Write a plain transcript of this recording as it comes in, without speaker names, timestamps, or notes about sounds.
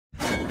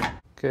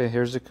Okay,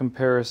 here's a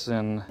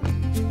comparison.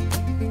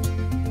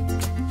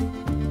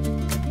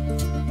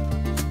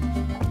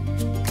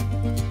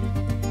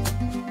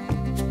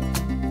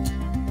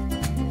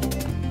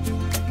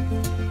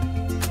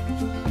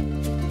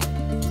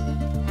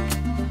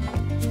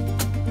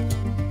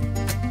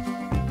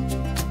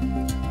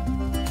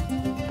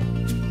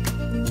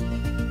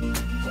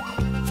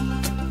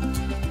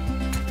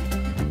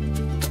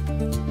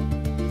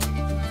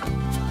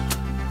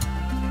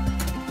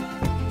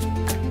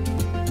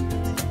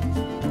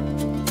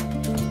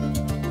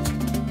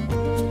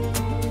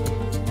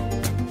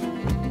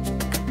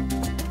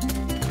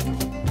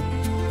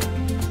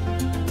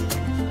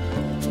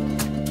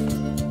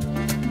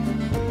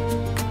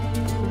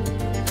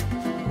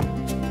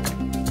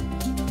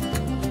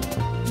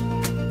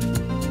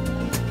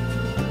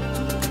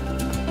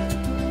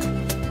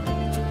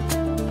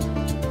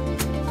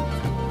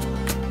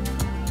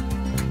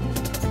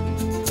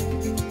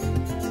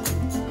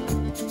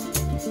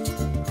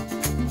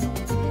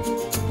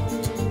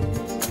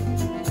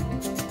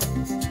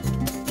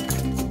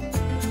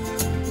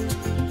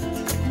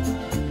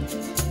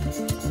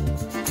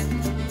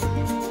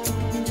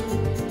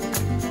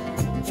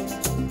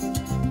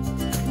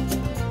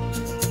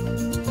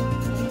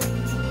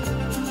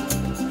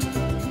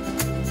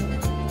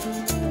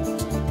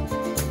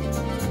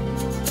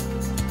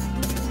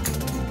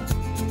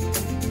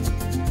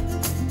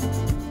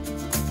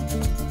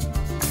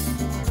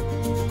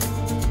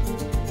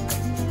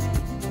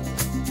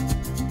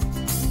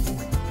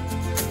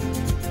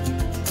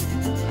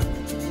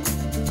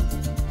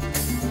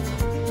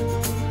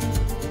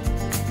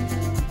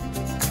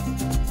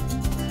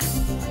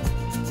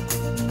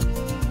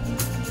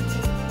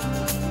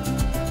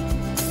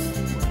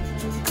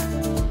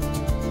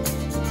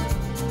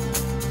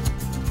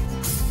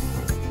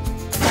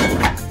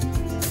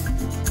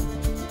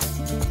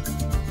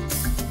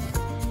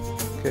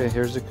 Okay,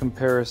 here's a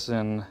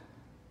comparison.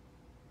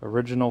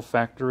 Original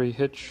factory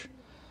hitch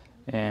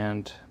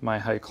and my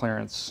high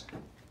clearance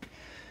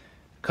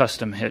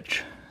custom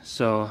hitch.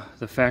 So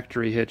the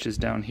factory hitch is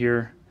down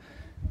here.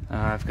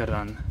 I've got it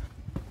on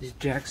these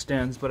jack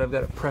stands, but I've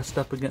got it pressed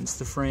up against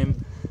the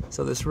frame.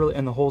 So this really,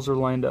 and the holes are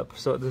lined up.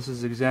 So this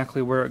is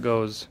exactly where it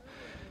goes,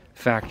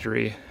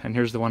 factory. And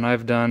here's the one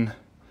I've done,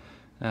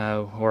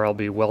 where I'll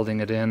be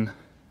welding it in.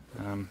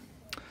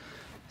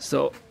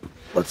 So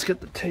let's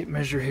get the tape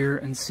measure here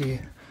and see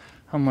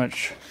how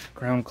much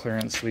ground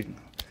clearance we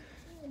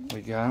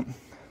got.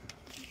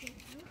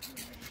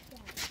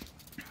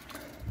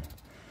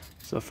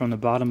 So from the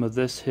bottom of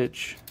this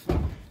hitch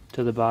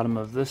to the bottom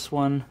of this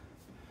one,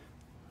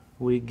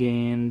 we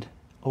gained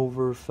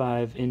over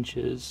 5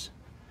 inches,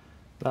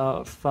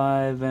 about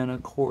 5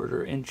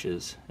 1/4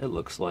 inches it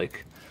looks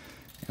like.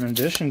 In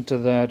addition to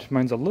that,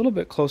 mine's a little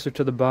bit closer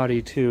to the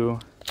body too,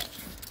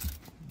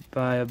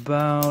 by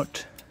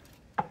about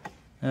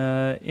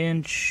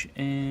inch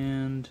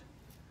and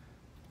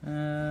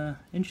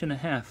inch and a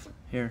half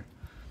here.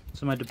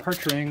 So my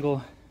departure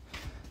angle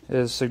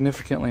is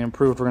significantly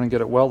improved. We're going to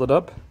get it welded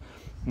up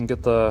and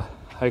get the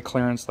high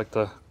clearance, like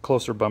the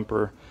closer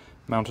bumper,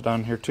 mounted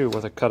on here too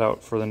with a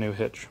cutout for the new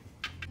hitch.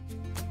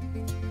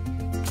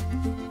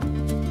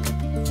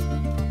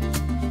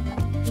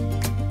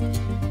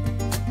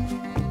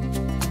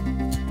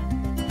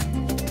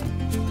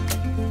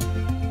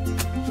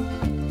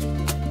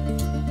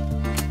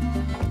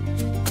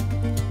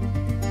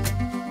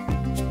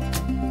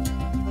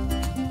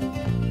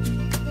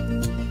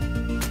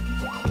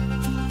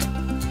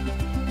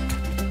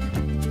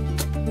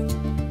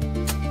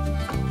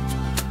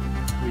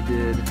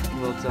 Did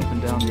welds up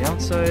and down the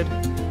outside.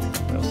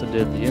 I also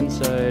did the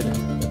inside,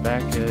 the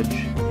back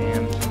edge,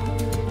 and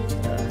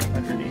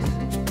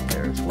underneath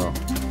there as well.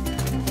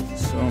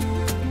 So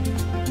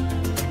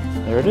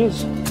there it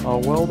is,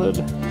 all welded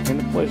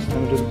into place.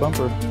 Time to do the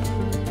bumper.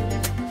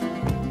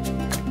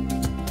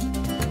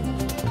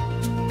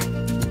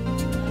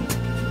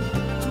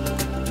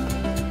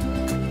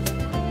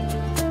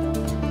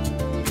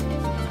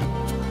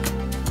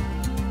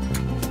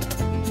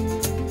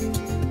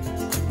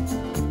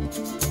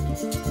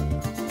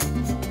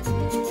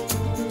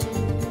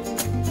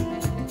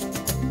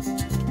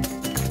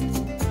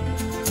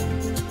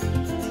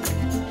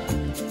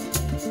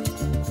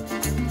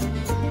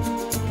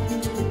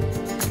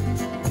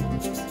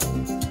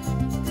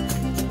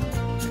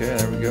 Okay,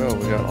 there we go.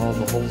 We got all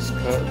the holes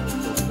cut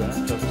for the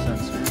bathtub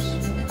sensors.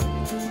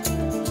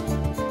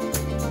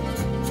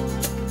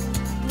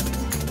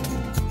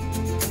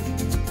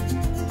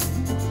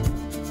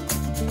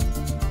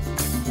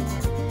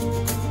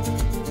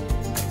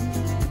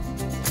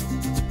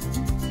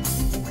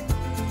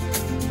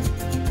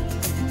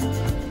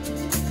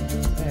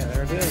 Yeah,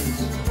 there it is.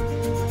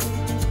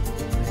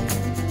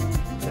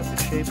 Got the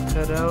shape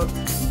cut out.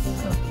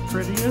 Not the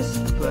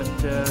prettiest, but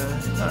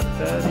not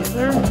bad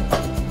either.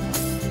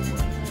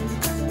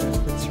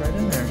 Right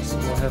in there. So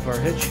we'll have our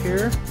hitch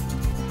here.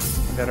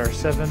 We've got our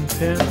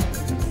 7-pin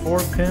and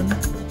 4-pin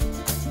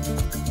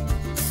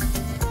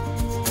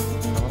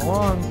coming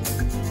along.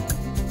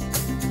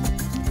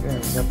 Okay,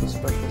 got the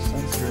special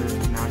sensor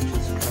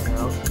notches cut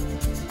out.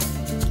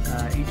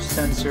 Each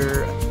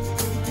sensor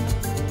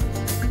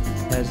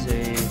has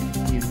a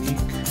unique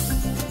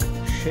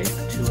shape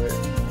to it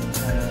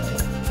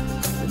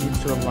that needs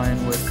to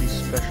align with these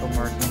special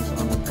markings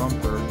on the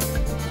bumper.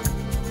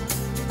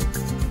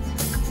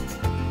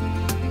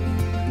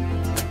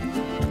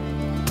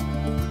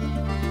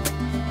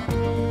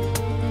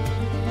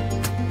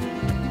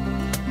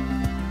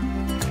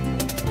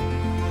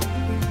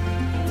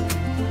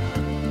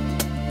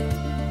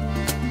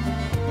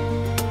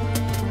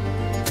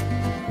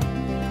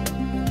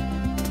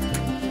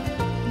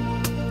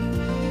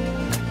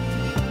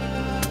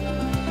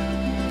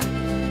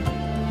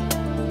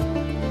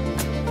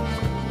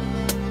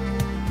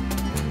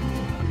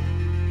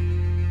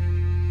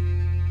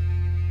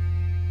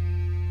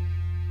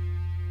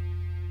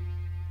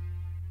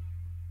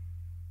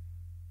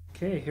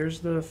 Okay, here's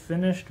the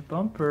finished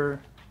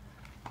bumper.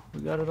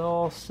 We got it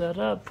all set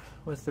up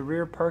with the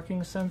rear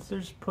parking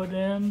sensors put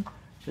in,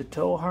 the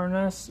tow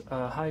harness,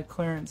 a high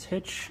clearance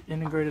hitch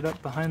integrated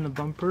up behind the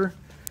bumper,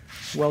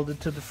 welded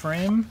to the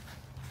frame.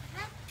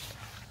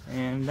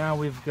 And now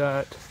we've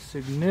got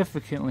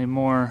significantly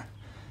more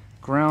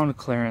ground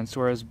clearance,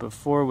 whereas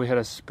before we had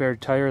a spare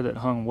tire that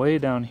hung way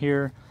down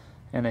here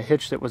and a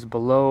hitch that was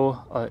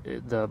below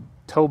the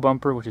tow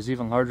bumper, which is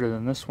even larger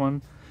than this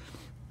one.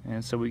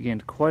 And so we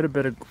gained quite a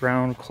bit of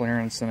ground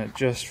clearance, and it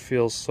just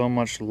feels so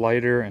much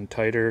lighter and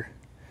tighter,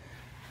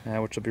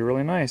 which will be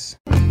really nice.